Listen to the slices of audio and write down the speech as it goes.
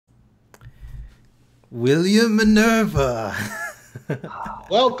William Minerva.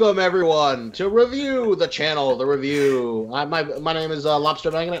 Welcome everyone to Review the Channel, the review. My name is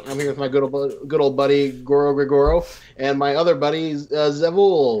Lobster Magnet. I'm here with my good old buddy Gorogregoro and my other buddy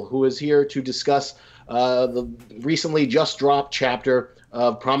Zavule, who is here to discuss the recently just dropped chapter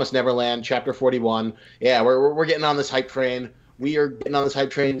of Promised Neverland, chapter 41. Yeah, we're getting on this hype train. We are getting on this hype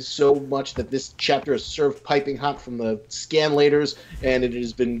train so much that this chapter is served piping hot from the scanlators, and it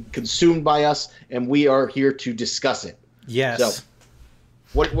has been consumed by us, and we are here to discuss it. Yes. So,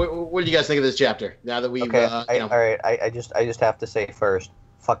 what do you guys think of this chapter? Now that we've all right, I just have to say first,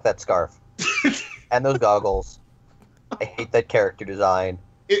 fuck that scarf and those goggles. I hate that character design.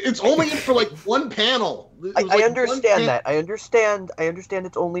 It's only in for like one panel. I understand that. I understand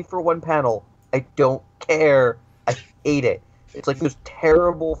it's only for one panel. I don't care. I hate it. It's like those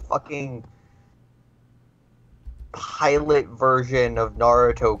terrible fucking pilot version of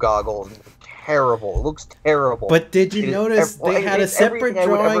Naruto goggles. Terrible. It looks terrible. But did you notice they had a separate drawing?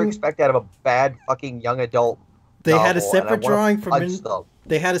 I would ever expect out of a bad fucking young adult. They had a separate drawing for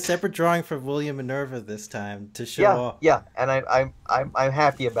They had a separate drawing for William Minerva this time to show off. Yeah, and I'm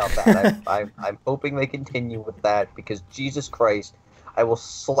happy about that. I'm hoping they continue with that because Jesus Christ, I will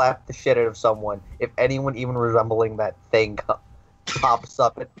slap the shit out of someone if anyone even resembling that thing pops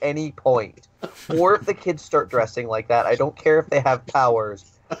up at any point. Or if the kids start dressing like that. I don't care if they have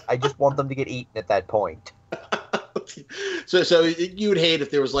powers. I just want them to get eaten at that point. So you would hate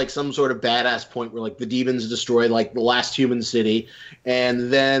if there was like some sort of badass point where like the demons destroy like the last human city,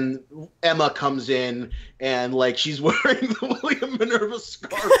 and then Emma comes in and like she's wearing the William Minerva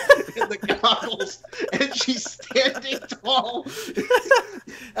scarf and the goggles, and she's standing tall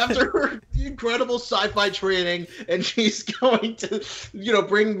after her incredible sci-fi training, and she's going to,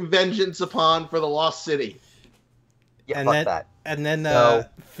 bring vengeance upon for the lost city. Yeah, and fuck then, that. And then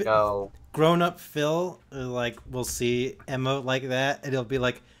No. Grown-up Phil, will see Emma like that, and he'll be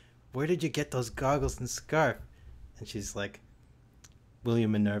like, "Where did you get those goggles and scarf?" And she's like,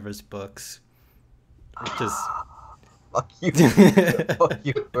 "William Minerva's books." It just fuck you. Fuck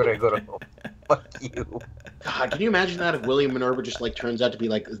you. Fuck you. God, can you imagine that if William Minerva just like turns out to be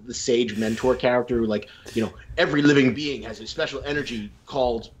like the sage mentor character who every living being has a special energy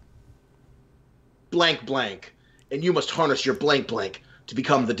called blank blank, and you must harness your blank blank to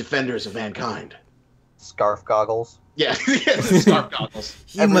become the defenders of mankind. Scarf goggles. Yeah, scarf goggles.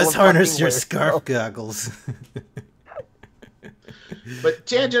 You must harness your scarf goggles. But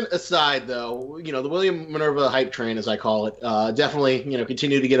tangent aside, though, the William Minerva hype train, as I call it, definitely,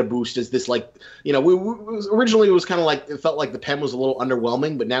 continue to get a boost as this, originally it was kind of like, it felt like the pen was a little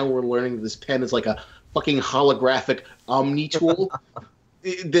underwhelming, but now we're learning that this pen is like a fucking holographic omni tool.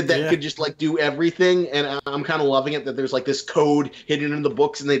 That could just do everything, and I'm kind of loving it that there's this code hidden in the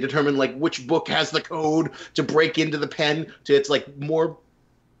books, and they determine which book has the code to break into the pen to its more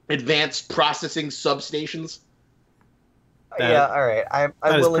advanced processing substations. Yeah, all right. I'm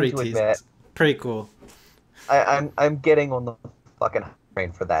willing to admit, pretty cool. I'm getting on the fucking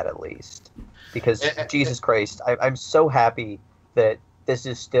train for that at least, because Jesus Christ, I'm so happy that this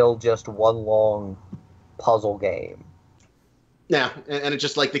is still just one long puzzle game. Yeah, and it's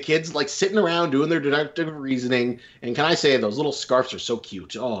just the kids sitting around doing their deductive reasoning, and can I say those little scarves are so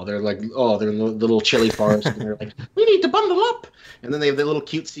cute? Oh, they're they're in the little chili forest, and they're like, we need to bundle up, and then they have the little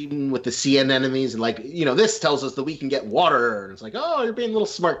cute scene with the sea anemones, and this tells us that we can get water, and it's like, oh, you're being little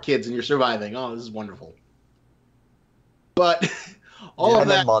smart kids and you're surviving. Oh, this is wonderful. But all of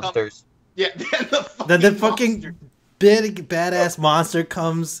that monsters. Then the fucking big badass monster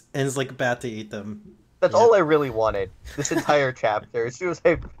comes and is about to eat them. That's all I really wanted this entire chapter. As soon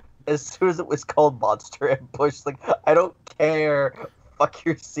as it was called Monster Ambush, I don't care. Fuck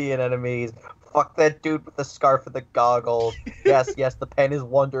your sea anemones. Fuck that dude with the scarf and the goggles. Yes, the pen is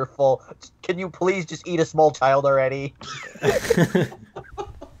wonderful. Can you please just eat a small child already?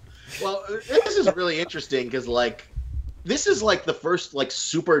 Well, this is really interesting because this is the first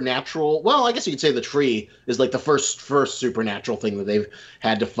supernatural. Well, I guess you could say the tree is the first supernatural thing that they've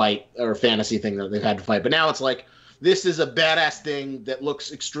had to fight, or fantasy thing that they've had to fight. But now it's this is a badass thing that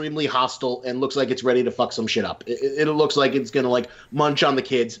looks extremely hostile and looks like it's ready to fuck some shit up. It looks like it's gonna munch on the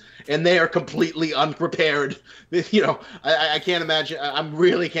kids, and they are completely unprepared. I can't imagine. I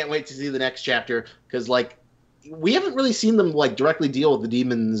really can't wait to see the next chapter because we haven't really seen them directly deal with the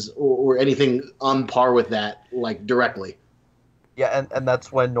demons or anything on par with that directly. Yeah, and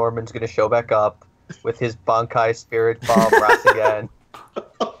that's when Norman's gonna show back up with his Bankai Spirit Bomb Rasengan.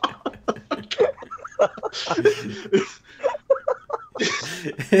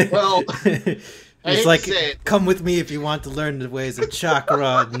 Well, I It's hate like, to say it. come with me if you want to learn the ways of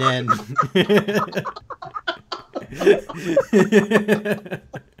chakra, Nen.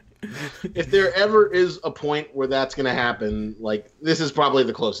 If there ever is a point where that's going to happen, like, this is probably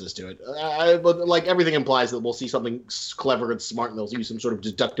the closest to it. But like, everything implies that we'll see something clever and smart, and they'll use some sort of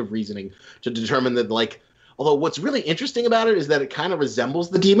deductive reasoning to determine that, like, although what's really interesting about it is that it kind of resembles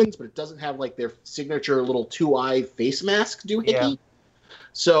the demons, but it doesn't have, like, their signature little two-eye face mask doohickey. Yeah.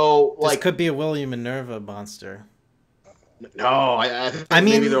 So, like... This could be a William Minerva monster. No, I think mean,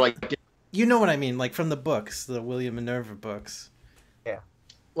 maybe they're like... You know what I mean, like from the books, the William Minerva books. Yeah.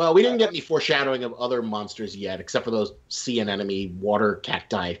 Well, we didn't get any foreshadowing of other monsters yet, except for those sea anemone water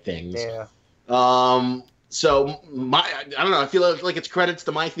cacti things. Yeah. So I don't know. I feel like it's credits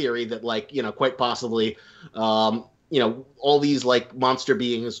to my theory that, like, you know, quite possibly, you know, all these like monster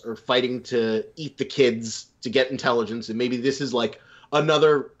beings are fighting to eat the kids to get intelligence, and maybe this is like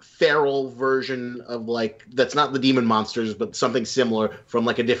another feral version of, like, that's not the demon monsters, but something similar from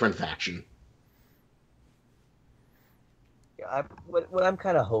like a different faction. What I'm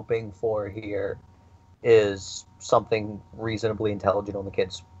kind of hoping for here is something reasonably intelligent on the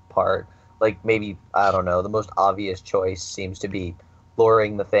kid's part. Like, maybe, I don't know, the most obvious choice seems to be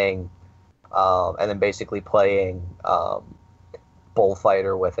luring the thing and then basically playing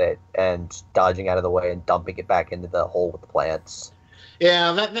bullfighter with it and dodging out of the way and dumping it back into the hole with the plants.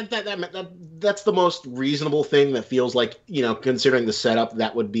 Yeah, that's the most reasonable thing. That feels like, you know, considering the setup,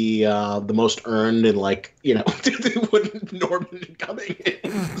 that would be the most earned, and, like, you know, wouldn't Norman coming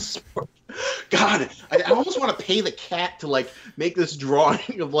in. God, I almost want to pay the cat to, like, make this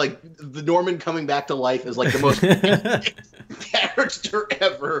drawing of, like, the Norman coming back to life as, like, the most character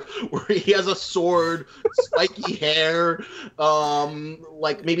ever, where he has a sword, spiky hair,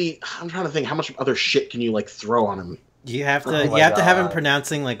 like, maybe, I'm trying to think, how much other shit can you, like, throw on him? You have to to have him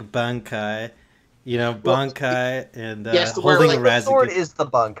pronouncing like Bankai, you know, Bankai, and holding a the sword is the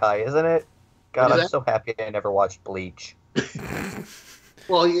Bankai, isn't it? God, I'm so happy I never watched Bleach.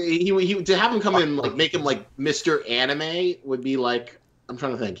 Well, he to have him come in, like, make him like Mr. Anime would be like, I'm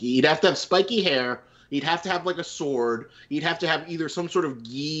trying to think. He'd have to have spiky hair. He'd have to have like a sword. He'd have to have either some sort of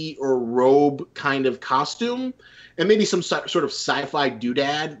gi or robe kind of costume, and maybe some sort of sci-fi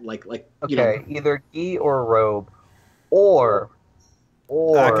doodad, like you know, either gi or robe. Or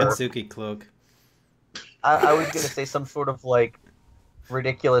Akatsuki cloak. I was gonna say some sort of like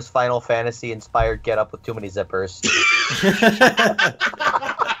ridiculous Final Fantasy inspired getup with too many zippers.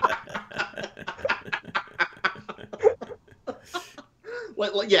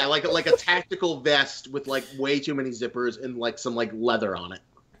 like a tactical vest with like way too many zippers and like some like leather on it.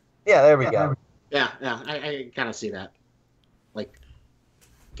 Yeah, there we go. Yeah, I kind of see that. Like,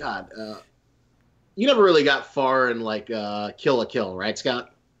 God. You never really got far in, like, Kill la Kill, right,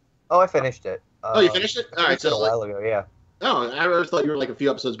 Scott? Oh, I finished it. Oh, you finished it? All right, so a while ago, yeah. Oh, I always thought you were like a few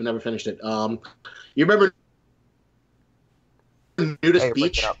episodes, but never finished it. You remember Nudist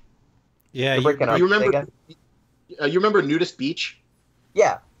Beach? Yeah, you remember Nudist Beach?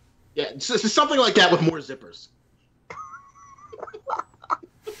 Yeah. Yeah, it's something like that with more zippers.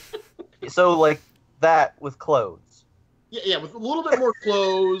 So, like that with clothes. Yeah, with a little bit more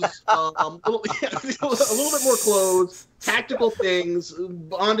clothes, a little bit more clothes, tactical things,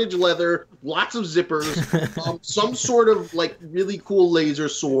 bondage leather, lots of zippers, some sort of like really cool laser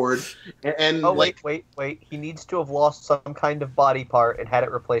sword, and wait! He needs to have lost some kind of body part and had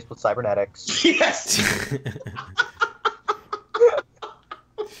it replaced with cybernetics. Yes.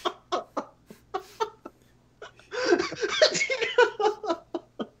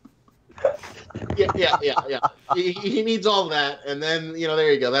 Yeah. He needs all that, and then, you know,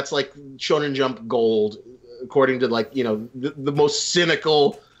 there you go. That's like Shonen Jump gold, according to, like, you know, the most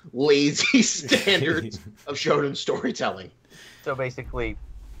cynical, lazy standards of shonen storytelling. So basically,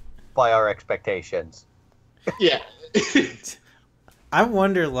 by our expectations. Yeah. I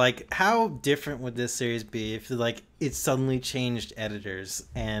wonder, like, how different would this series be if, like, it suddenly changed editors,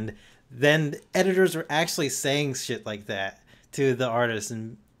 and then editors were actually saying shit like that to the artists,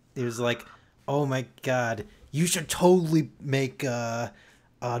 and it was like, oh my God, you should totally make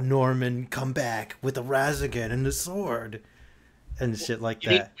Norman come back with a Rasengan and the sword and shit like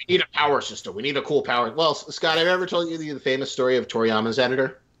that. We need a power system. We need a cool power. Well, Scott, have I ever told you the famous story of Toriyama's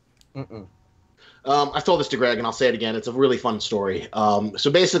editor? Mm-mm. I've told this to Greg, and I'll say it again. It's a really fun story. So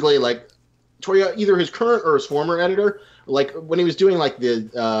basically, like, Toriyama, either his current or his former editor, like, when he was doing, like,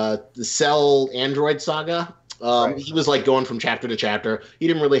 the Cell Android saga, he was, like, going from chapter to chapter. He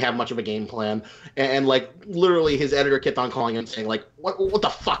didn't really have much of a game plan. And like, literally, his editor kept on calling him saying, like, what the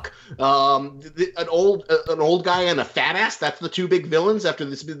fuck? An old guy and a fat ass? That's the two big villains after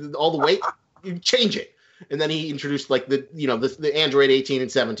this, all the weight? change it. And then he introduced like the Android 18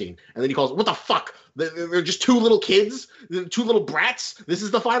 and 17, and then he calls, what the fuck? They're just two little kids, two little brats. This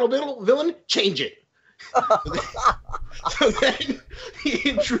is the final villain. Change it. So then he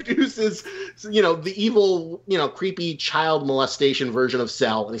introduces, the evil, creepy child molestation version of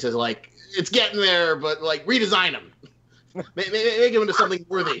Cell, and he says like, it's getting there, but like redesign him, make him into something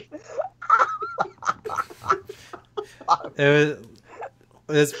worthy.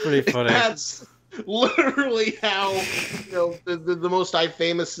 It's pretty funny. That's literally how the most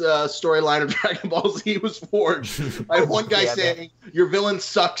famous storyline of Dragon Ball Z was forged. By one guy saying, "Your villain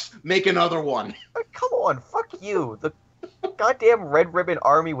sucks. Make another one." Come on, fuck you. The goddamn Red Ribbon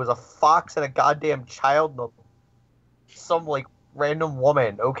Army was a fox and a goddamn child and some like random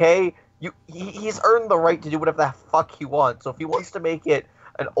woman. Okay, he's earned the right to do whatever the fuck he wants. So if he wants to make it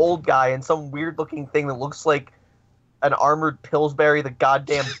an old guy and some weird looking thing that looks like an armored Pillsbury, the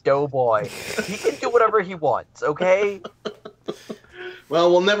goddamn doughboy, he can do whatever he wants, okay?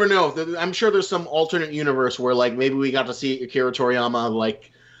 Well, we'll never know. I'm sure there's some alternate universe where, like, maybe we got to see Akira Toriyama,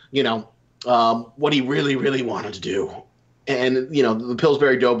 like, what he really, really wanted to do. And, the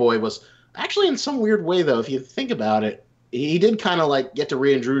Pillsbury doughboy was actually, in some weird way, though, if you think about it, he did kind of, like, get to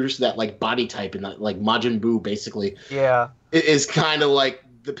reintroduce that, like, body type in that, like, Majin Buu, basically. Yeah. It is kind of like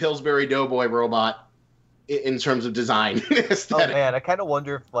the Pillsbury doughboy robot in terms of design. Oh man, I kind of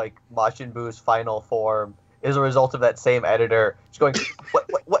wonder if like Majin Buu's final form is a result of that same editor just going,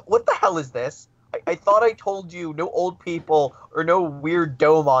 what the hell is this? I thought I told you no old people or no weird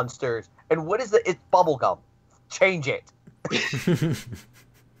dough monsters. And what is it? It's bubblegum. Change it.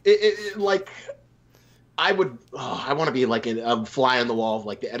 Like, I want to be like a fly on the wall of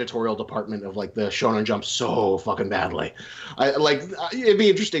like the editorial department of like the Shonen Jump so fucking badly. It'd be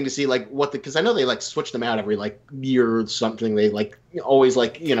interesting to see like because I know they like switch them out every like year or something. They like always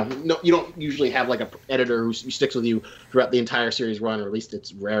like you don't usually have like a editor who sticks with you throughout the entire series run, or at least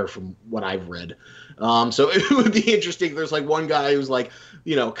it's rare from what I've read. So it would be interesting. There's like one guy who's like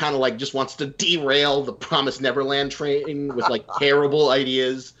kind of like just wants to derail the Promised Neverland train with like terrible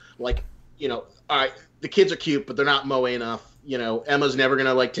ideas. Like all right. The kids are cute, but they're not moe enough. Emma's never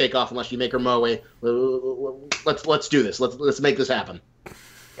gonna like take off unless you make her moe. Let's do this. Let's make this happen.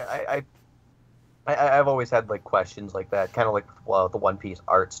 Yeah, I've always had like questions like that, kind of like the One Piece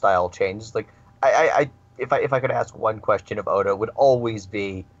art style changes. Like if I could ask one question of Oda, it would always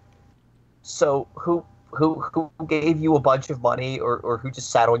be, so who gave you a bunch of money, or who just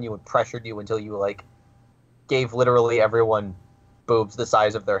sat on you and pressured you until you like gave literally everyone boobs the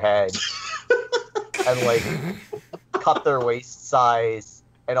size of their head? And like cut their waist size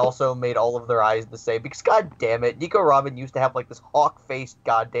and also made all of their eyes the same, because god damn it, Nico Robin used to have like this hawk-faced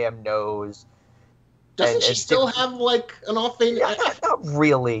goddamn nose. Doesn't she still have like an off-face? Yeah, not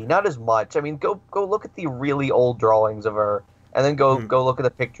really, not as much. I mean, go look at the really old drawings of her, and then go look at the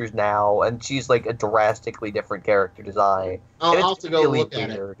pictures now, and she's like a drastically different character design. I'll have to go look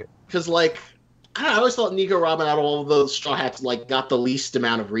at it, because like I always thought Nico Robin out of all of those Straw Hats like got the least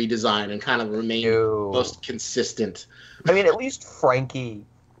amount of redesign and kind of remained most consistent. I mean, at least Frankie's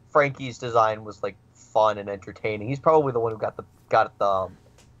design was like fun and entertaining. He's probably the one who got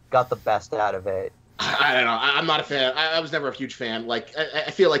the best out of it. I don't know. I'm not a fan. I was never a huge fan. Like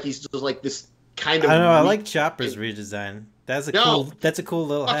I feel like he's just like this kind of. I don't know. I like Chopper's redesign. That's a cool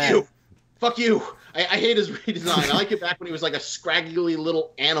little hat. Fuck you. I hate his redesign. I like it back when he was like a scraggly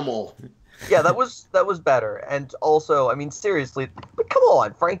little animal. Yeah, that was better. And also, I mean, seriously, but come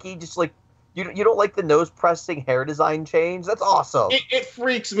on, Frankie, just like you don't like the nose pressing hair design change? That's awesome. It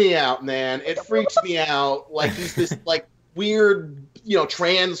freaks me out, man. It freaks me out. Like he's this like weird,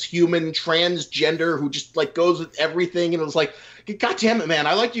 transhuman, transgender who just like goes with everything, and it was like, god damn it, man!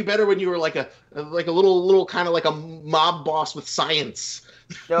 I liked you better when you were like a little kind of like a mob boss with science.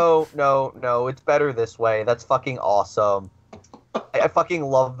 No, it's better this way. That's fucking awesome. I fucking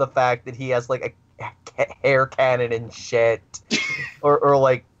love the fact that he has like a hair cannon and shit, or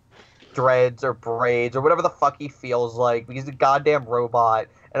like dreads or braids or whatever the fuck he feels like, because he's a goddamn robot.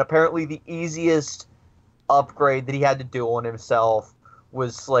 And apparently the easiest upgrade that he had to do on himself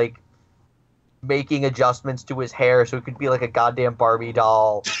was like making adjustments to his hair so it could be like a goddamn Barbie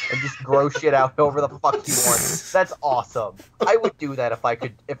doll and just grow shit out however the fuck he wants. That's awesome. I would do that if I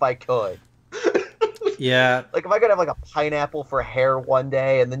could. Yeah. Like, if I could have, like, a pineapple for hair one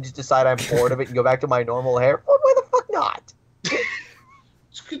day and then just decide I'm bored of it and go back to my normal hair, why the fuck not?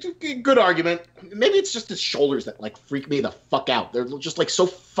 It's a good argument. Maybe it's just his shoulders that, like, freak me the fuck out. They're just, like, so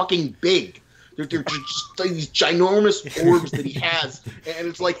fucking big. They're just like these ginormous orbs that he has, and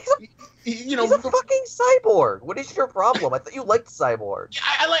it's like, you know, he's a fucking cyborg. What is your problem? I thought you liked Cyborg.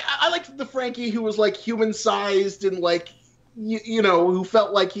 I liked the Frankie who was like human sized and like you know, who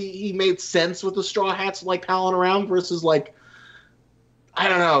felt like he made sense with the Straw Hats like palling around versus like, I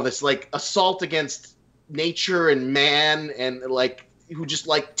don't know, this like assault against nature and man, and like who just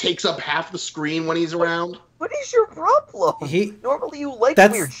like takes up half the screen when he's around. What is your problem? Normally you like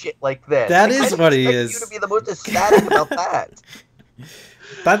weird shit like this. That is what he is. You to be the most ecstatic about that.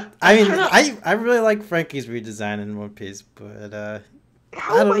 But I mean, I really like Frankie's redesign in One Piece, but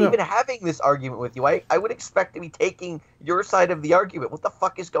how am I even having this argument with you? I would expect to be taking your side of the argument. What the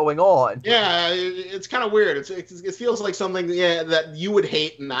fuck is going on? Yeah, it's kind of weird. It feels like something that you would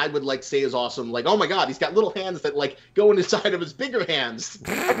hate and I would like say is awesome. Like, oh my god, he's got little hands that like go inside of his bigger hands.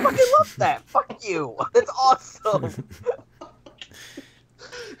 I fucking love that. Fuck you. That's awesome.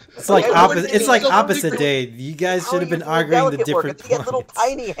 It's like opposite. It's like opposite day. You guys should have been arguing the different points. He had little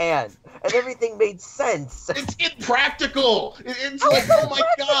tiny hands, and everything made sense. It's impractical. It's like, oh my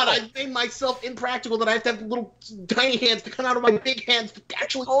god, I've made myself impractical that I have to have little tiny hands to come out of my big hands to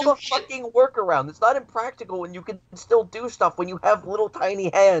actually do the fucking workaround. It's not impractical when you can still do stuff when you have little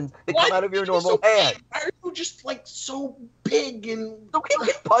tiny hands that come out of your normal hands. Why are you just like so big and? So he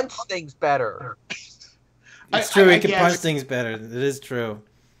can punch things better. It's true. He can punch things better. It is true.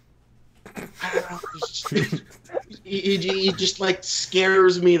 I don't know. He just like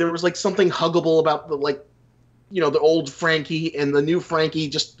scares me. There was like something huggable about the like, you know, the old Frankie, and the new Frankie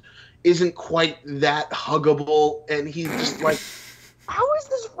just isn't quite that huggable, and he just like, how is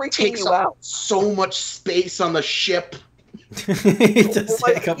this freaking takes you out? So much space on the ship. He does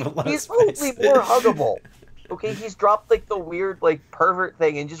take up a lot of space. He's probably more huggable. Okay, he's dropped like the weird like pervert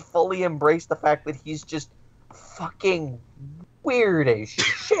thing and just fully embraced the fact that he's just fucking weird as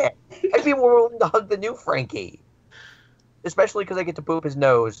shit. I'd be more willing to hug the new Frankie. Especially because I get to boop his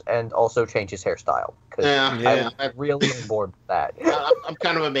nose and also change his hairstyle. I'm really on board with that. I'm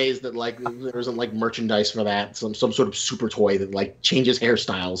kind of amazed that like there isn't like merchandise for that. Some sort of super toy that like changes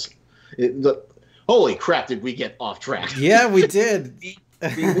hairstyles. Holy crap, did we get off track? Yeah, we did.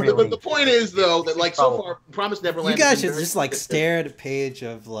 The point is, though, that like so far, Promised Neverland. You guys should just like stare at a page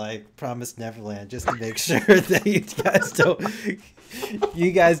of like Promised Neverland just to make sure that you guys don't.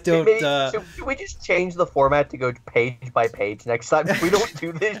 You guys don't. Should we just change the format to go page by page next time? We don't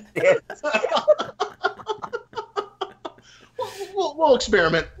do this shit. We'll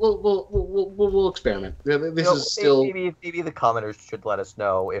experiment. We'll experiment. This is still. Maybe the commenters should let us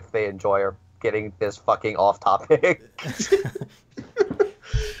know if they enjoy getting this fucking off topic.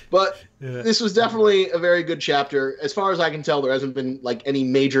 But this was definitely a very good chapter. As far as I can tell, there hasn't been like any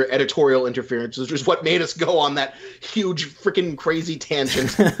major editorial interference, which is what made us go on that huge freaking crazy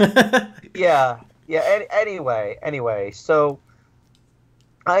tangent. Yeah. Anyway, so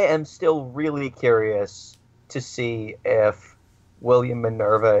I am still really curious to see if William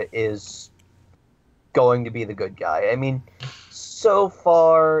Minerva is going to be the good guy. I mean, so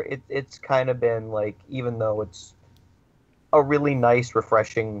far it's kind of been like, even though it's a really nice,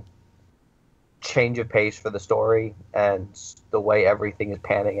 refreshing change of pace for the story and the way everything is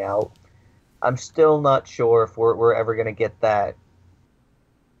panning out, I'm still not sure if we're ever going to get that,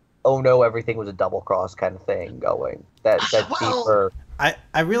 oh no, everything was a double cross kind of thing going. That deeper.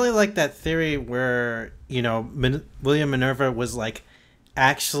 I really like that theory where, you know, William Minerva was like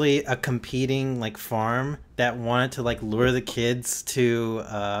actually a competing like farm that wanted to like lure the kids to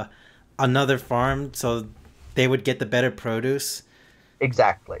another farm so they would get the better produce.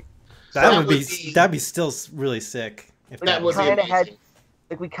 Exactly. That'd be still really sick. If that was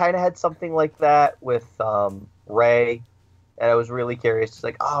we kind of had something like that with Ray, and I was really curious. It's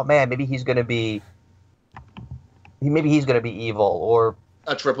like, oh man, maybe he's gonna be evil, or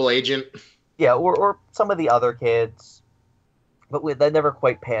a triple agent. Yeah, or some of the other kids, but that never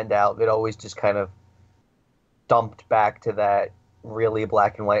quite panned out. It always just kind of dumped back to that really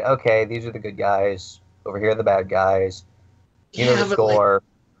black and white. Okay, these are the good guys. Over here are the bad guys. You know the score.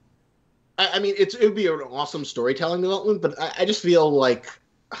 Like, I mean, it would be an awesome storytelling development, but I just feel like,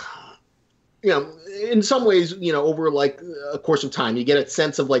 you know, in some ways, you know, over like a course of time, you get a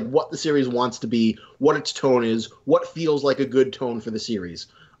sense of like what the series wants to be, what its tone is, what feels like a good tone for the series.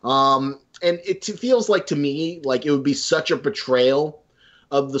 And it feels like to me, like it would be such a betrayal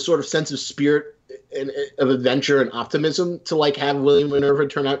of the sort of sense of spirit and of adventure and optimism to like have William Minerva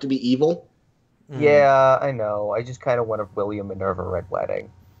turn out to be evil. Yeah, I know. I just kind of want a William Minerva Red Wedding.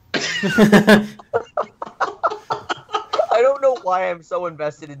 I don't know why I'm so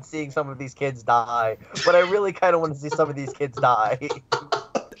invested in seeing some of these kids die, but I really kind of want to see some of these kids die.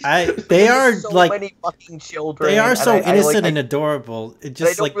 They are so like many fucking children. they are so and innocent and adorable. It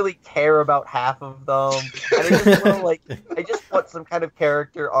just I don't really care about half of them. And I just want to I just want some kind of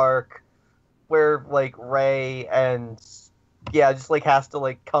character arc where like Ray and just like has to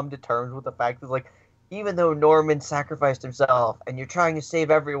like come to terms with the fact that like even though Norman sacrificed himself and you're trying to save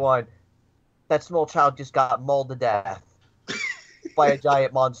everyone, that small child just got mauled to death by a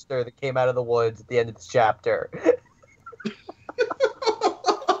giant monster that came out of the woods at the end of this chapter.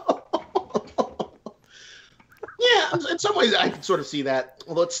 Yeah, in some ways I can sort of see that,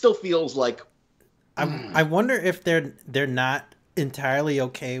 although it still feels like I wonder if they're not entirely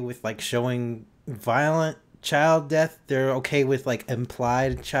okay with like showing violent child death. They're okay with like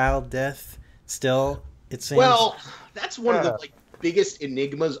implied child death still, it seems. Well, that's one of the like biggest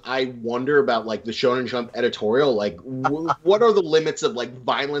enigmas I wonder about, like the Shonen Jump editorial. Like, what are the limits of like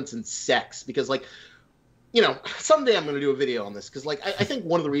violence and sex? Because like, you know, someday I'm going to do a video on this because like I think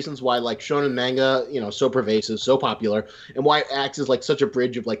one of the reasons why like shonen manga, you know, so pervasive, so popular, and why it acts as like such a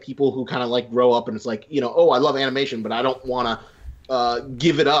bridge of like people who kind of like grow up and it's like, you know, oh, I love animation, but I don't want to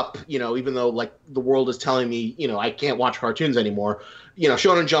give it up, you know, even though like the world is telling me, you know, I can't watch cartoons anymore. You know,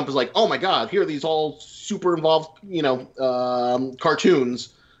 Shonen Jump is like, oh my god, here are these all super involved, you know,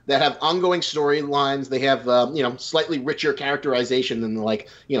 cartoons that have ongoing storylines. They have, you know, slightly richer characterization than like,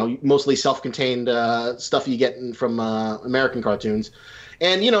 you know, mostly self-contained stuff you get from American cartoons.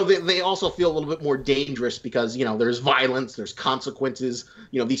 And, you know, they also feel a little bit more dangerous because, you know, there's violence, there's consequences.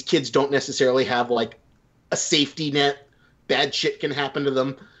 You know, these kids don't necessarily have like a safety net. Bad shit can happen to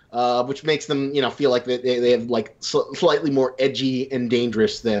them, which makes them, you know, feel like they have like slightly more edgy and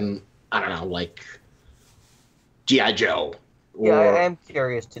dangerous than, I don't know, like G.I. Joe. Yeah, I am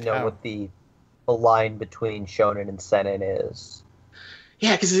curious to know what the line between shonen and seinen is.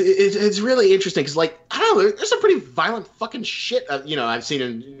 Yeah, because it's really interesting. Because like I don't know, there's some pretty violent fucking shit. You know, I've seen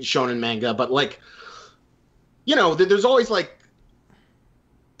in shonen manga, but like, you know, there's always like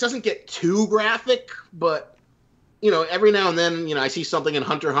doesn't get too graphic, but you know, every now and then, you know, I see something in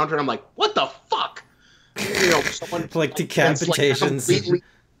Hunter x Hunter, and I'm like, what the fuck? You know, someone like decapitations. Like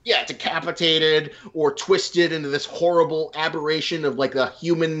yeah, decapitated or twisted into this horrible aberration of like a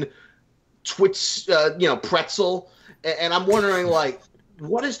human you know, pretzel. And I'm wondering, like,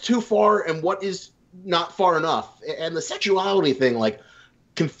 what is too far and what is not far enough? And the sexuality thing, like,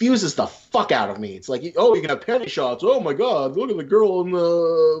 confuses the fuck out of me. It's like, oh, you can have panty shots. Oh my god, look at the girl in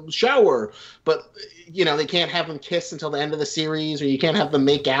the shower. But, you know, they can't have them kiss until the end of the series, or you can't have them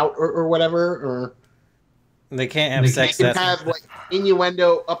make out or whatever, or... They can't have sex. They can have like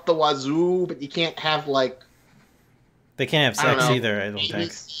innuendo up the wazoo, but you can't have like. They can't have sex either. I don't think.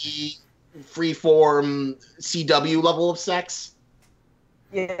 Freeform CW level of sex.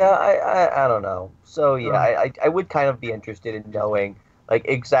 Yeah, I don't know. So yeah, I would kind of be interested in knowing like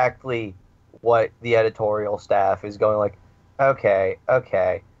exactly what the editorial staff is going like. Okay,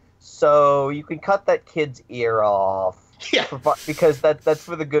 so you can cut that kid's ear off. Yeah. Because that's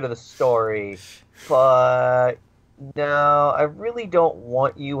for the good of the story. But no, I really don't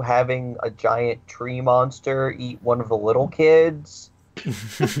want you having a giant tree monster eat one of the little kids.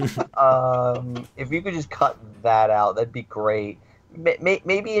 If you could just cut that out, that'd be great.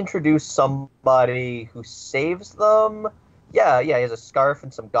 Maybe introduce somebody who saves them. Yeah, he has a scarf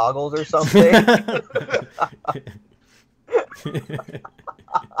and some goggles or something.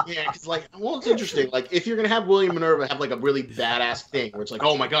 Yeah, because like, well, it's interesting. Like, if you're gonna have William Minerva have like a really badass thing, where it's like,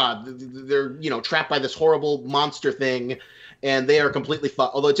 oh my god, they're, you know, trapped by this horrible monster thing, and they are completely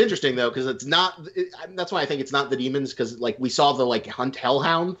fucked. Although it's interesting though, because it's not. That's why I think it's not the demons, because like we saw the like hunt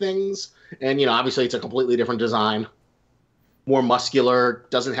hellhound things, and you know, obviously it's a completely different design, more muscular,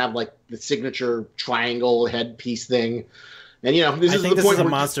 doesn't have like the signature triangle headpiece thing, and you know, I think this is a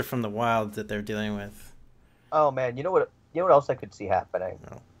monster from the wild that they're dealing with. Oh man, you know what else I could see happening?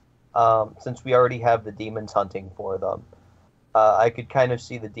 Since we already have the demons hunting for them, I could kind of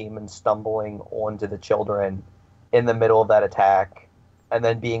see the demons stumbling onto the children in the middle of that attack, and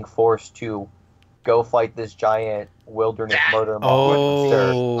then being forced to go fight this giant wilderness murder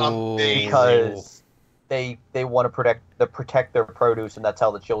monster because they want to protect their produce, and that's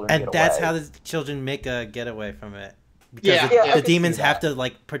how the children get away. And that's how the children make a getaway from it. Because the demons have to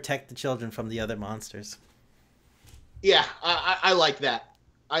like protect the children from the other monsters. Yeah, I like that.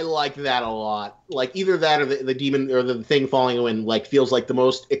 I like that a lot. Like either that or the demon or the thing falling in like feels like the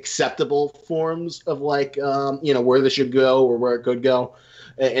most acceptable forms of like you know, where this should go or where it could go,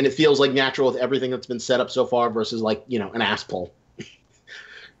 and it feels like natural with everything that's been set up so far versus like, you know, an ass pull.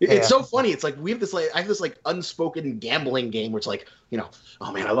 It's so funny. It's like we have this like I have this like unspoken gambling game where it's like, you know,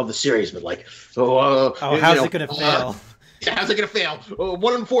 oh man, I love the series, but like how's it gonna fail? Yeah, how's it gonna fail?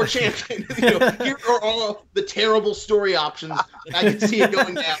 1 in 4 chance. You know, here are all the terrible story options. I can see it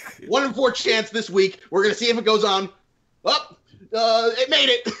going down. 1 in 4 chance this week. We're gonna see if it goes on. Oh, it made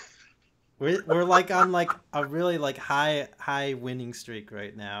it. We're like on like a really like high winning streak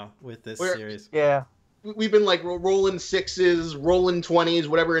right now with this series. Yeah. We've been like rolling 6s, rolling 20s,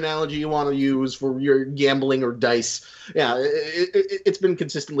 whatever analogy you want to use for your gambling or dice. Yeah, it's been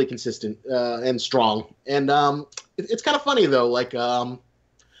consistently consistent and strong. And it's kind of funny though. Like I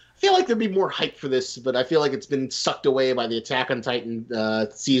feel like there'd be more hype for this, but I feel like it's been sucked away by the Attack on Titan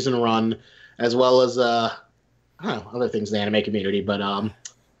season run, as well as I don't know, other things in the anime community. But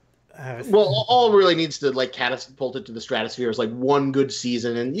well, all it really needs to like catapult it to the stratosphere is like one good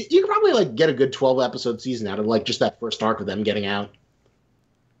season, and you could probably like get a good 12-episode season out of like just that first arc of them getting out.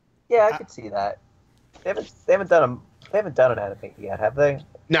 Yeah, I could see that. They haven't done an anime yet, have they?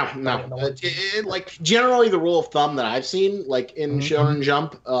 No. Like generally, the rule of thumb that I've seen, like in Shonen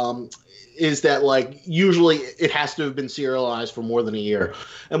Jump, is that like usually it has to have been serialized for more than a year.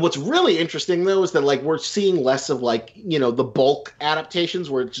 And what's really interesting though is that like we're seeing less of like, you know, the bulk adaptations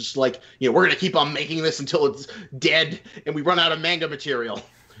where it's just like, you know, we're gonna keep on making this until it's dead and we run out of manga material.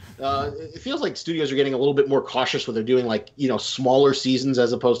 It feels like studios are getting a little bit more cautious when they're doing like, you know, smaller seasons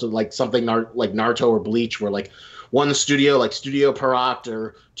as opposed to like something like Naruto or Bleach, where like one studio like Studio Pierrot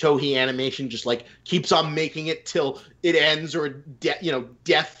or Toei Animation just like keeps on making it till it ends, or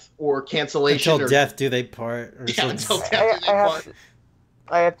death or cancellation. Until death do they part. Or yeah, until death do they part.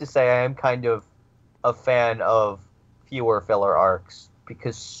 I have to say I am kind of a fan of fewer filler arcs,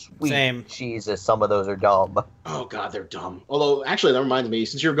 because sweet Jesus, some of those are dumb. Oh god, they're dumb. Although, actually, that reminds me,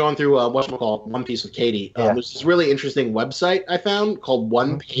 since you're going through whatchamacallit, One Piece with Katie, there's this really interesting website I found called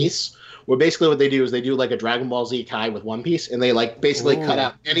One Piece, where basically what they do is they do like a Dragon Ball Z Kai with One Piece, and they like basically cut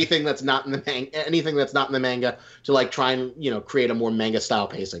out anything that's not in the manga to like try and, you know, create a more manga style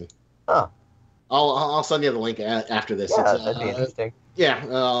pacing. Huh. I'll send you the link after this. Yeah, that'd be interesting.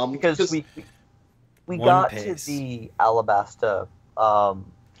 Yeah, because we got to the Alabasta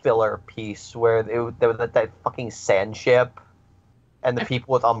filler piece where there was that fucking sand ship and the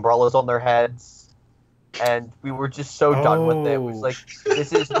people with umbrellas on their heads, and we were just so done with it. It was like,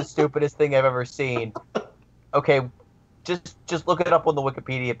 this is the stupidest thing I've ever seen. Okay, just look it up on the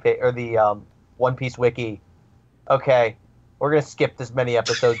Wikipedia page or the One Piece wiki. Okay, we're gonna skip this many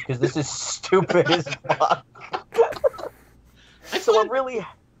episodes because this is stupid as fuck. So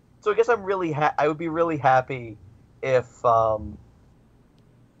I guess I would be really happy if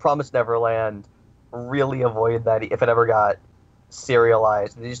Promised Neverland really avoided that if it ever got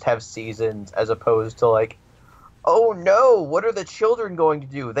serialized. They just have seasons, as opposed to like, oh no, what are the children going to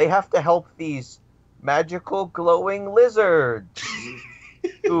do? They have to help these magical glowing lizards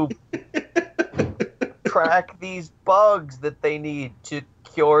who track these bugs that they need to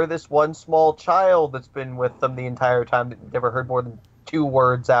cure this one small child that's been with them the entire time that you've never heard more than 2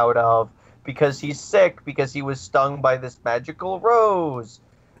 words out of, because he's sick because he was stung by this magical rose.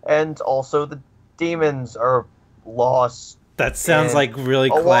 And also the demons are lost. That sounds like really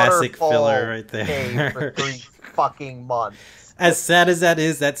classic filler right there. For 3 fucking months. As sad as that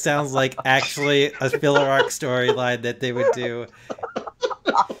is, that sounds like actually a filler arc storyline that they would do.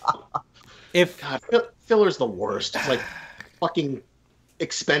 God, filler's the worst. It's like fucking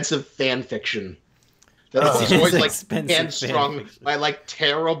expensive fan fiction. It's always like hand-strung by like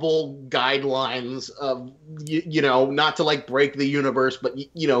terrible guidelines of you know, not to like break the universe, but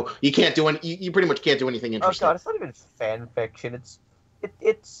you know, you can't do you pretty much can't do anything interesting. Oh god, it's not even fan fiction.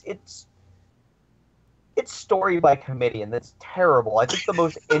 It's story by committee, and that's terrible. I think the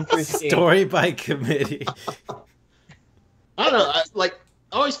most interesting story by committee. I don't know. I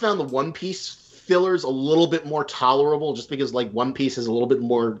always found the One Piece fillers a little bit more tolerable, just because like One Piece is a little bit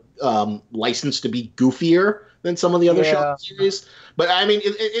more licensed to be goofier than some of the other show series. But I mean,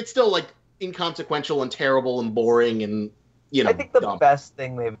 it's still like inconsequential and terrible and boring, and you know. I think the best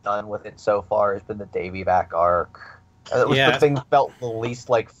thing they've done with it so far has been the Davy back arc. It was the thing that felt the least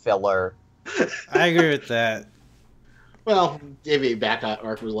like filler. I agree with that. Well, Davy back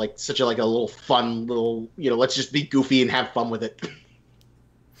arc was like such a little fun little, you know, let's just be goofy and have fun with it.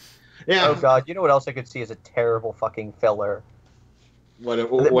 Yeah. Oh god, you know what else I could see as a terrible fucking filler? What is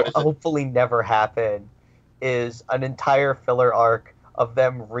it? Hopefully never happen, is an entire filler arc of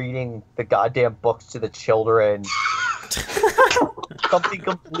them reading the goddamn books to the children. Something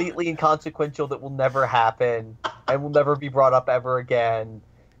completely inconsequential that will never happen and will never be brought up ever again.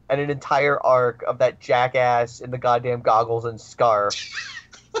 And an entire arc of that jackass in the goddamn goggles and scarf,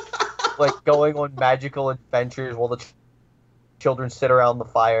 like going on magical adventures while the children sit around the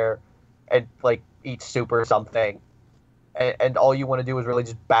fire and like eat soup or something. and all you want to do is really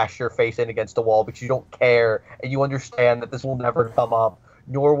just bash your face in against the wall because you don't care and you understand that this will never come up,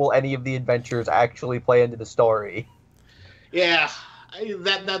 nor will any of the adventures actually play into the story. Yeah,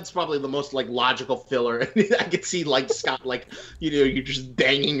 that's probably the most like logical filler. I could see like Scott, like you're just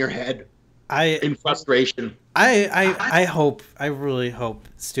banging your head in frustration. I really hope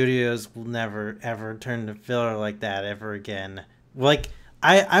studios will never ever turn to filler like that ever again. Like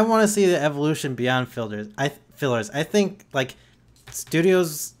I want to see the evolution beyond fillers. I think like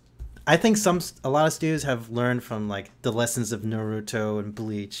studios. I think a lot of studios have learned from like the lessons of Naruto and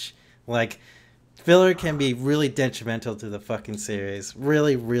Bleach. Like filler can be really detrimental to the fucking series.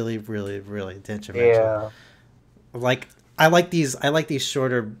 Really, really, really, really detrimental. Yeah. Like I like these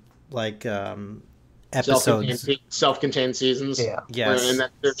shorter like episodes. Self-contained seasons. Yeah. Yes. And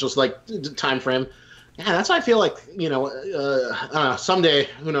that they're just like time frame. Yeah, that's why I feel like, I don't know, someday,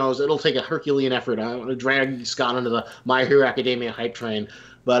 who knows, it'll take a Herculean effort. I want to drag Scott onto the My Hero Academia hype train.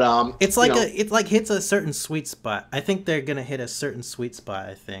 But it's like it like hits a certain sweet spot. I think they're gonna hit a certain sweet spot,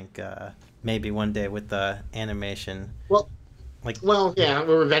 I think, maybe one day with the animation. Yeah,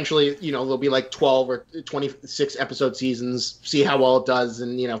 or eventually, there'll be like 12 or 26 episode seasons, see how well it does,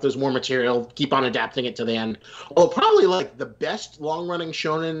 and, if there's more material, keep on adapting it to the end. Although probably, like, the best long-running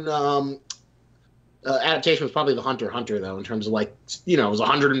shonen adaptation was probably the Hunter x Hunter, though, in terms of, like, it was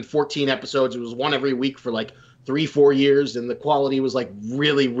 114 episodes. It was one every week for, like, 3-4 years, and the quality was, like,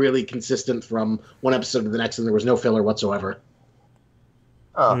 really, really consistent from one episode to the next, and there was no filler whatsoever.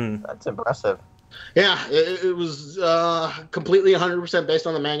 Oh, that's impressive. Yeah, it was completely 100% based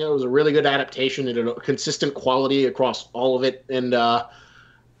on the manga. It was a really good adaptation. It had a consistent quality across all of it. And,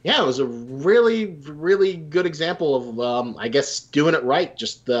 it was a really, really good example of, I guess, doing it right.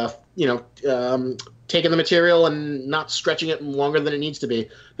 Just, taking the material and not stretching it longer than it needs to be.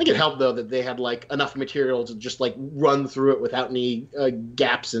 I think it helped, though, that they had, like, enough material to just, like, run through it without any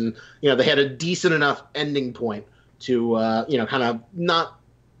gaps. And, they had a decent enough ending point to, kind of not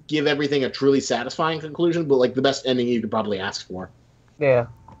give everything a truly satisfying conclusion, but like the best ending you could probably ask for. Yeah.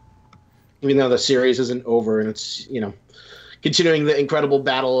 Even though the series isn't over and it's, continuing the incredible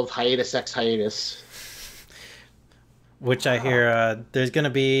battle of hiatus x hiatus. Which I hear there's going to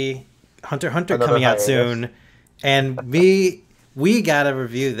be Hunter x Hunter Another coming out hiatus. soon. And we got to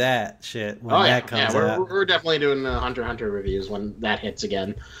review that shit when that comes out. We're definitely doing Hunter x Hunter reviews when that hits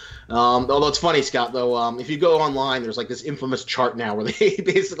again. Although it's funny, Scott, though, if you go online, there's like this infamous chart now where they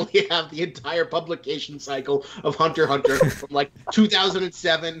basically have the entire publication cycle of Hunter x Hunter from like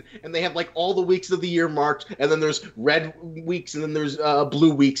 2007, and they have like all the weeks of the year marked, and then there's red weeks, and then there's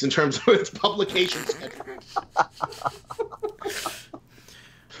blue weeks in terms of its publication schedule.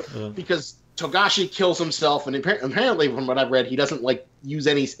 Because Togashi kills himself, and apparently, from what I've read, he doesn't like use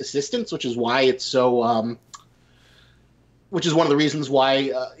any assistance, which is why it's so. Which is one of the reasons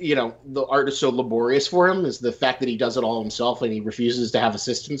why, the art is so laborious for him, is the fact that he does it all himself and he refuses to have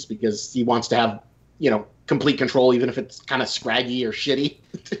assistance because he wants to have, complete control, even if it's kind of scraggy or shitty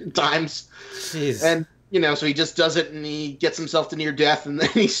at times. Jeez. And, so he just does it and he gets himself to near death and then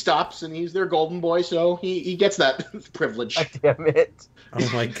he stops and he's their golden boy, so he gets that privilege. Damn it. Oh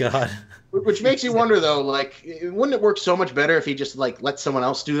my god. Which makes you wonder, though, like, wouldn't it work so much better if he just, like, let someone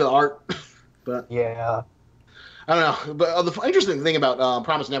else do the art? But yeah. I don't know, but the interesting thing about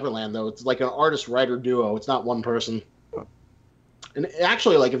Promised Neverland, though, it's like an artist-writer duo. It's not one person. And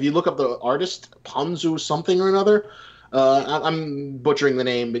actually, like, if you look up the artist, Ponzu something or another, I'm butchering the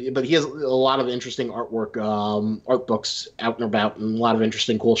name, but he has a lot of interesting artwork, art books out and about, and a lot of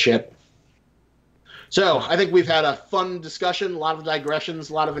interesting, cool shit. So, I think we've had a fun discussion, a lot of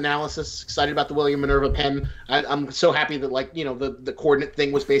digressions, a lot of analysis. Excited about the William Minerva pen. I'm so happy that, like, the coordinate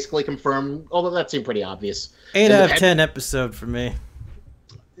thing was basically confirmed, although that seemed pretty obvious. 8 out of 10 episode for me.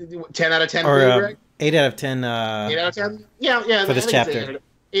 10 out of 10 or, for you, Greg? 8 out of 10. 8 out of 10? Yeah. For this chapter.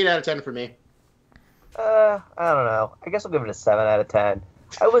 8 out of 10 for me. I don't know. I guess I'll give it a 7 out of 10.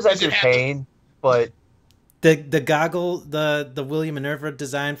 I was entertained, but... The goggle, the William Minerva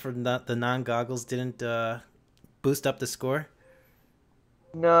design for the non-goggles didn't boost up the score?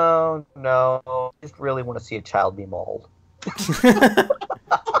 No. I just really want to see a child be mauled.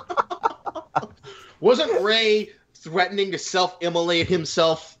 Wasn't Ray threatening to self-immolate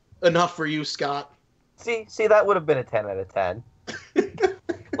himself enough for you, Scott? See, that would have been a 10 out of 10.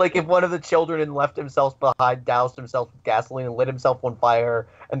 Like if one of the children had left himself behind, doused himself with gasoline and lit himself on fire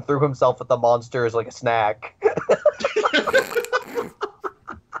and threw himself at the monster as like a snack.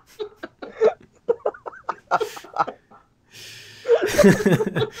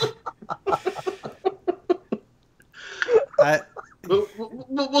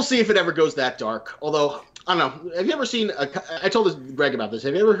 We'll see if it ever goes that dark. Although I don't know. Have you ever seen? I told Greg about this.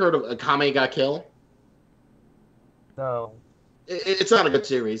 Have you ever heard of Akame ga Kill? No. It's not a good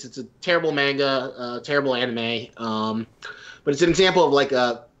series. It's a terrible manga, terrible anime. But it's an example of like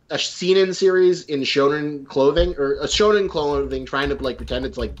a seinen series in shonen clothing, or a shonen clothing trying to like pretend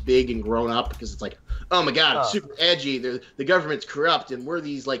it's like big and grown up because it's like, oh my god, it's super edgy. The government's corrupt and we're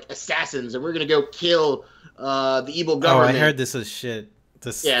these like assassins and we're gonna go kill the evil government. Oh, I heard this is shit.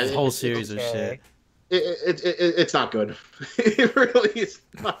 This whole series is shit. It's not good. It really is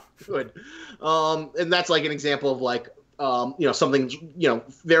not good. And that's like an example of like something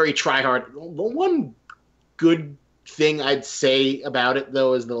very try hard. The one good thing I'd say about it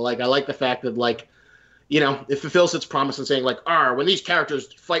though is that like I like the fact that like it fulfills its promise in saying like, when these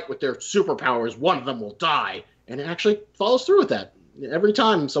characters fight with their superpowers, one of them will die, and it actually follows through with that. Every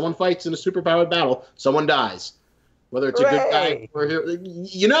time someone fights in a superpowered battle, someone dies. Whether it's Hooray! a good guy or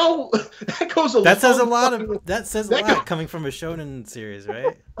that goes a That says a lot coming from a shonen series,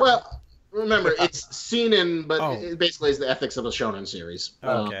 right? Well, remember it's seinen, but it basically is the ethics of a shonen series.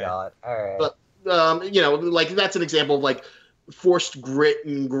 Okay. God. All right. But like that's an example of like forced grit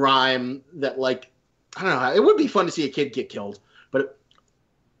and grime that like I don't know. It would be fun to see a kid get killed, but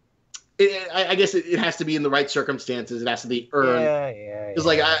I guess it has to be in the right circumstances. It has to be earned. Yeah. Because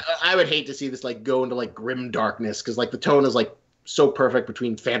like I would hate to see this like go into like grim darkness because like the tone is like so perfect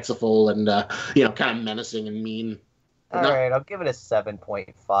between fanciful and kind of menacing and mean. All right, I'll give it a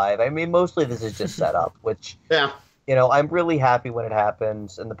 7.5. I mean, mostly this is just set up, which I'm really happy when it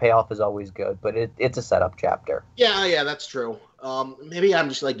happens, and the payoff is always good. But it's a setup chapter. Yeah, that's true. Maybe I'm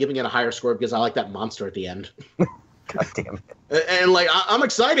just like giving it a higher score because I like that monster at the end. God damn it. And like I'm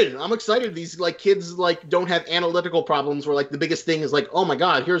excited. These like kids like don't have analytical problems where like the biggest thing is like, oh my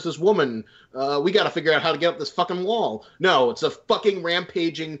god, here's this woman. We got to figure out how to get up this fucking wall. No, it's a fucking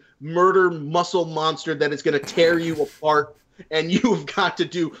rampaging murder muscle monster that is going to tear you apart, and you've got to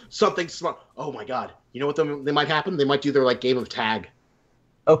do something smart. Oh my god, you know what they might happen? They might do their like game of tag.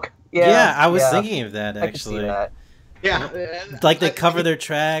 Okay. Yeah, I was thinking of that I can actually. see that. Yeah, like they cover their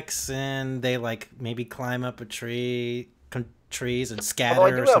tracks and they like maybe climb up trees and scatter Although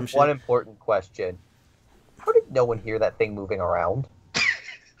I do or some have shit. one important question. How did no one hear that thing moving around?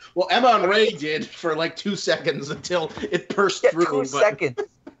 Well, Emma and Ray did for like 2 seconds until it burst through. 2 seconds.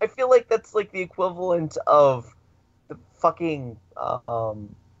 I feel like that's like the equivalent of the fucking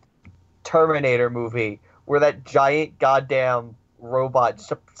Terminator movie where that giant goddamn robot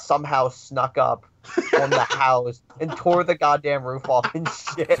somehow snuck up on the house and tore the goddamn roof off and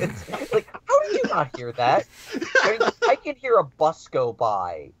shit. Like, how did you not hear that? I mean, I can hear a bus go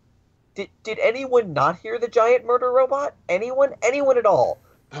by. Did anyone not hear the giant murder robot? Anyone at all?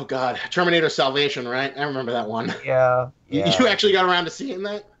 Oh god, Terminator Salvation, right? I remember that one. Yeah. You actually got around to seeing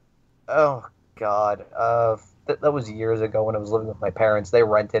that? Oh god, that was years ago when I was living with my parents. They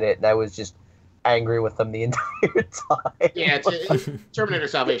rented it, and I was just angry with them the entire time. Yeah, Terminator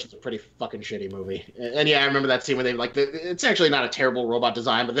Salvation's a pretty fucking shitty movie. And yeah, I remember that scene where they like it's actually not a terrible robot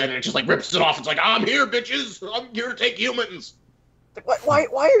design, but then it just like rips it off. It's like, I'm here, bitches. I'm here to take humans. Why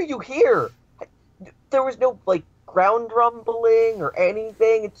are you here? There was no like ground rumbling or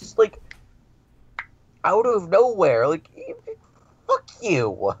anything. It's just like out of nowhere. Like, fuck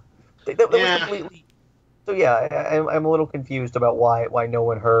you. That was completely. So yeah, I'm a little confused about why no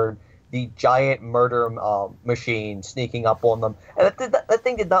one heard the giant murder machine sneaking up on them, and that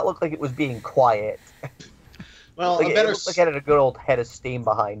thing did not look like it was being quiet. Well, like, it looked like it had a good old head of steam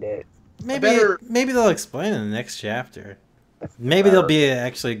behind it. Maybe they'll explain in the next chapter. Maybe there'll be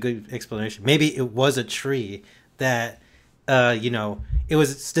actually a good explanation. Maybe it was a tree that, it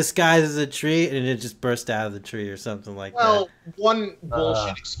was disguised as a tree and it just burst out of the tree or something like that. Well, one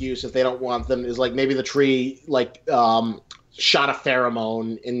bullshit excuse if they don't want them is like maybe the tree like shot a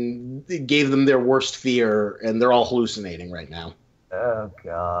pheromone and it gave them their worst fear and they're all hallucinating right now. Oh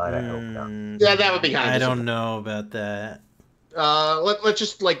god, I hope not. Yeah, that would be kind of. I don't know about that. Let's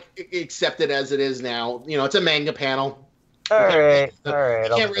just like accept it as it is now. It's a manga panel. All right. I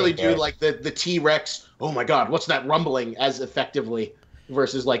can't really do like the T-Rex. Oh my god, what's that rumbling as effectively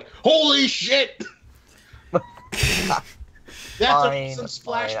versus like holy shit. That's fine, some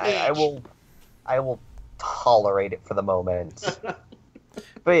splash fine. page. I will tolerate it for the moment.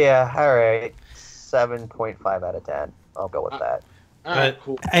 But yeah, all right. 7.5 out of 10. I'll go with that. All right,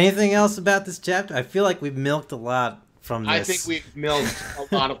 cool. Anything else about this chapter? I feel like we've milked a lot from this. I think we've milked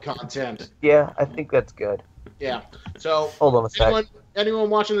a lot of content. Yeah, I think that's good. Yeah. So hold on a sec. Anyone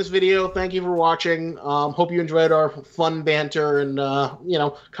watching this video, thank you for watching. Hope you enjoyed our fun banter and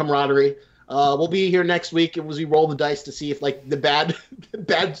camaraderie. We'll be here next week as we roll the dice to see if like the bad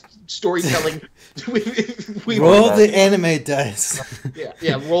storytelling. we roll the anime dice.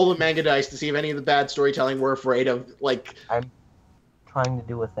 yeah. Roll the manga dice to see if any of the bad storytelling we're afraid of. Like I'm trying to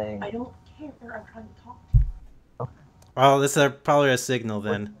do a thing. I don't care. I'm trying to talk. Okay. Well, this is probably a signal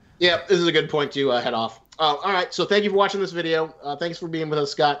then. Yeah, this is a good point to head off. All right, so thank you for watching this video. Thanks for being with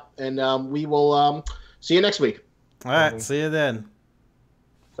us, Scott, and we will see you next week. All right, see you then.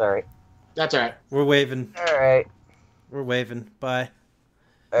 Sorry. That's all right. We're waving. All right. We're waving. Bye.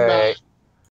 All right. Bye.